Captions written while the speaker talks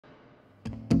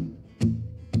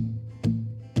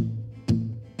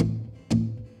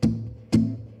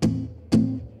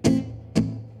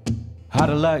I'd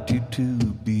have liked you to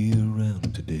be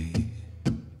around today.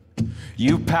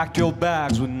 You packed your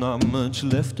bags with not much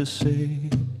left to say.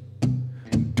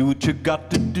 Do what you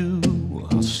got to do,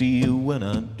 I'll see you when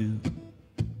I do.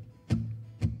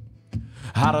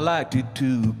 I'd have liked you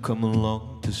to come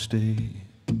along to stay.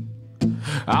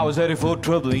 I was headed for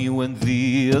trouble and you went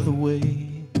the other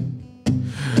way.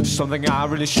 Something I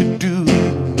really should do,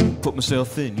 put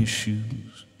myself in your shoes.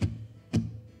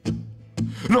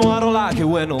 No, I don't like it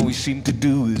when all we seem to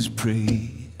do is pray.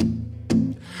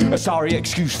 A sorry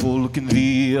excuse for looking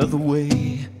the other way.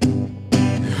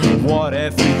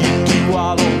 Whatever you do,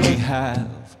 I'll only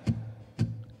have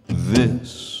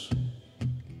this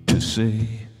to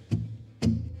say.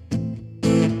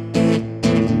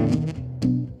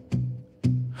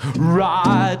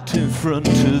 Right in front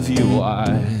of your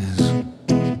eyes,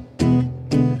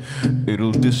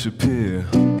 it'll disappear.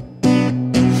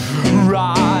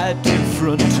 Right in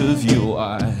front of your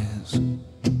eyes,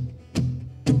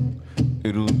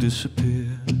 it'll disappear.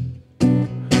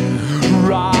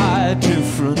 Right in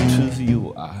front of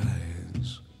your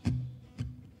eyes,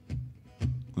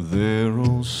 they're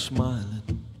all smiling.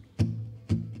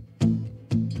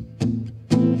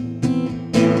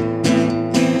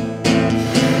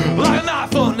 Like a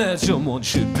knife on that someone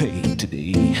should pay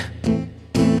today.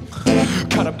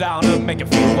 Cut them down and make it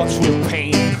feel what's real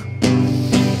pain.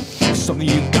 Something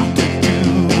you got to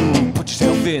do, put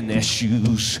yourself in their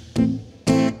shoes.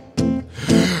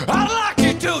 I'd like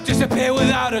you to disappear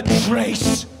without a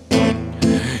trace.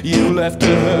 You left a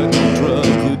hurt no drug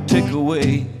could take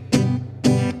away.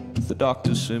 The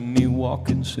doctor sent me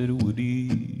walking, said it would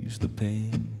ease the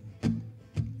pain.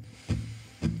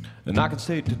 And I can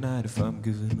stay tonight if I'm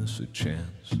giving us a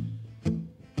chance.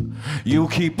 You'll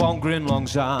keep on grinning long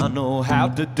as I know how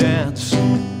to dance.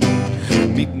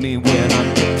 Meet me when I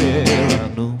get there, I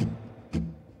know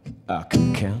I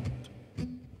can count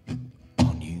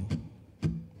on you.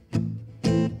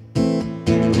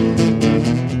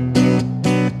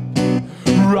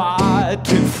 Right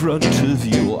in front of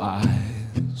your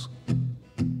eyes,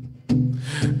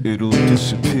 it'll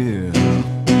disappear.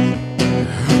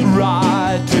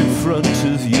 Right in front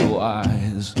of your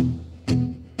eyes,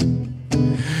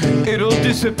 it'll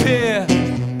disappear.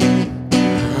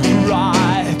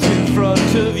 Right in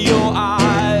front of your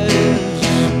eyes,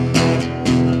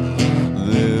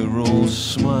 they're all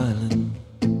smiling.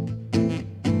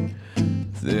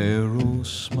 They're all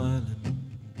smiling.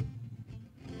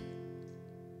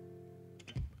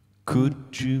 Could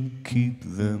you keep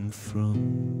them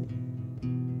from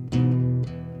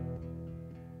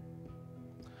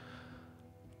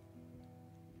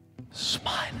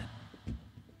smiling?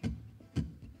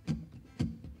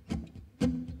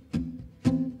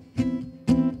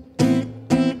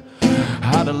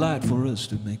 I'd have liked for us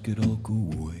to make it all go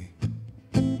away.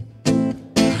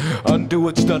 Undo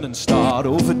what's done and start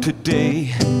over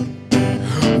today.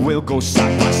 We'll go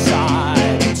side by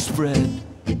side and spread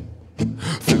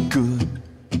the good,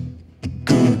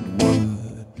 good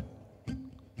word.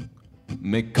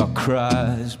 Make our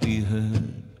cries be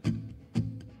heard.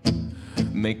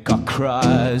 Make our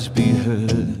cries be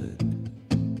heard.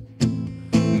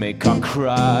 Make our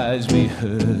cries be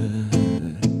heard.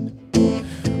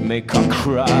 Make our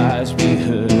cries be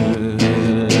heard.